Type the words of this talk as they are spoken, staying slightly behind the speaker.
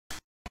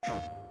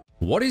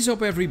What is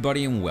up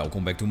everybody and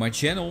welcome back to my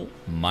channel.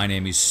 My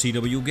name is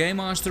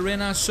ZWGamemaster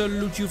and I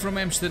salute you from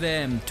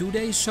Amsterdam.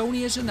 Today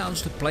Sony has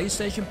announced the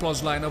PlayStation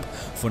Plus lineup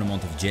for the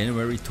month of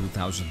January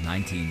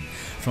 2019.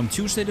 From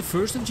Tuesday the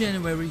 1st of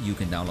January you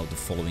can download the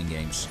following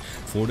games.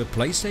 For the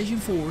PlayStation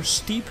 4,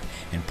 Steep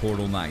and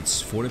Portal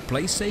Knights. For the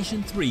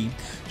PlayStation 3,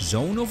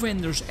 Zone of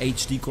Enders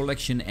HD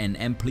Collection and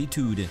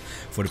Amplitude.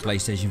 For the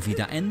PlayStation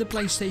Vita and the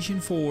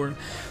PlayStation 4,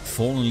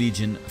 Fallen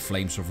Legion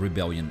Flames of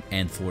Rebellion.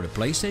 And for the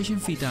PlayStation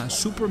Vita,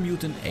 Super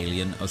Mutant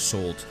Alien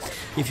Assault.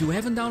 If you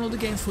haven't downloaded the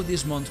games for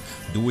this month,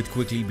 do it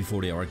quickly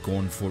before they are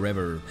gone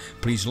forever.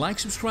 Please like,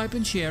 subscribe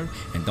and share,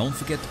 and don't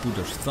forget to put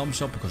a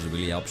thumbs up because it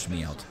really helps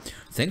me out.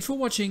 Thanks for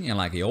watching, and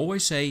like I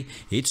always say,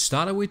 it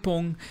started with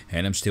Pong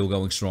and I'm still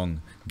going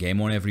strong.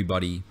 Game on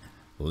everybody.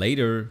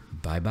 Later,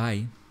 bye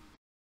bye.